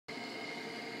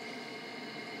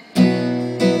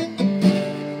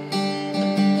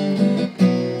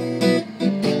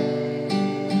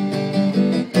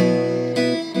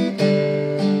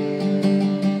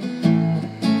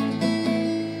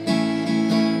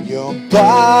My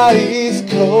body's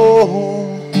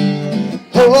cold,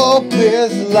 hope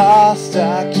is lost,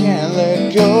 I can't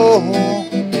let go.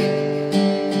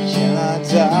 Can I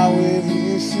die with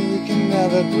you so we can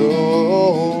never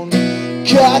grow?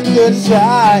 Cut the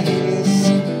ties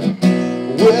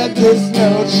with this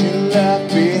note you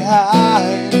left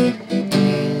behind.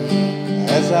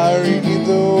 As I read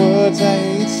the words, I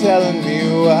hate telling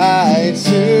me why.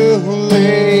 Too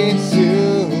late,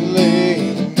 too late.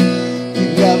 You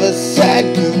never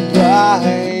said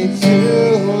goodbye.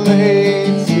 Too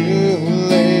late, too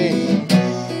late.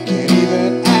 Can't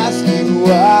even ask you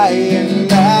why. And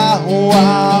now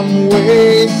I'm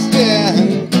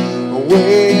wasting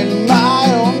away in my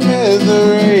own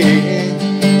misery.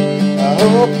 I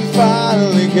hope you're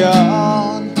finally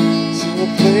gone to a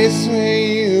place where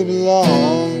you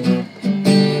belong.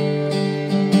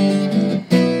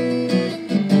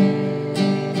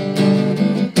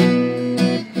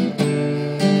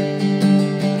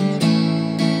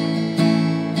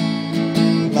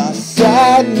 My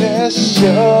sadness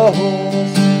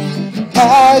shows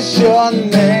as your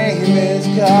name is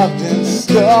carved in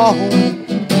stone.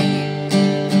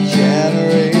 Can't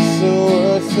erase the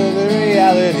words so the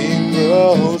reality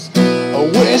grows. I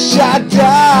wish I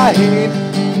died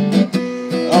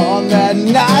on that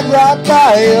night right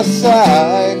by your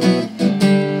side.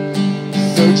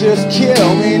 So just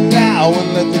kill me now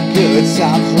and let the good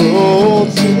times roll.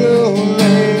 Too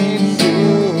late,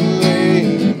 too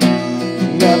late. You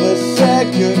never said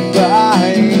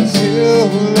goodbye. Too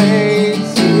late,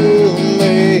 too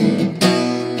late.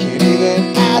 Can't even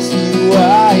ask you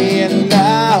why. And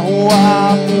now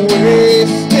I'm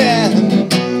wasting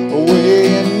away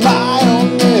in my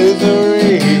own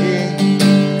misery.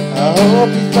 I hope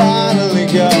you're finally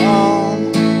gone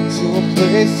to a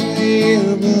place where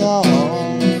you belong.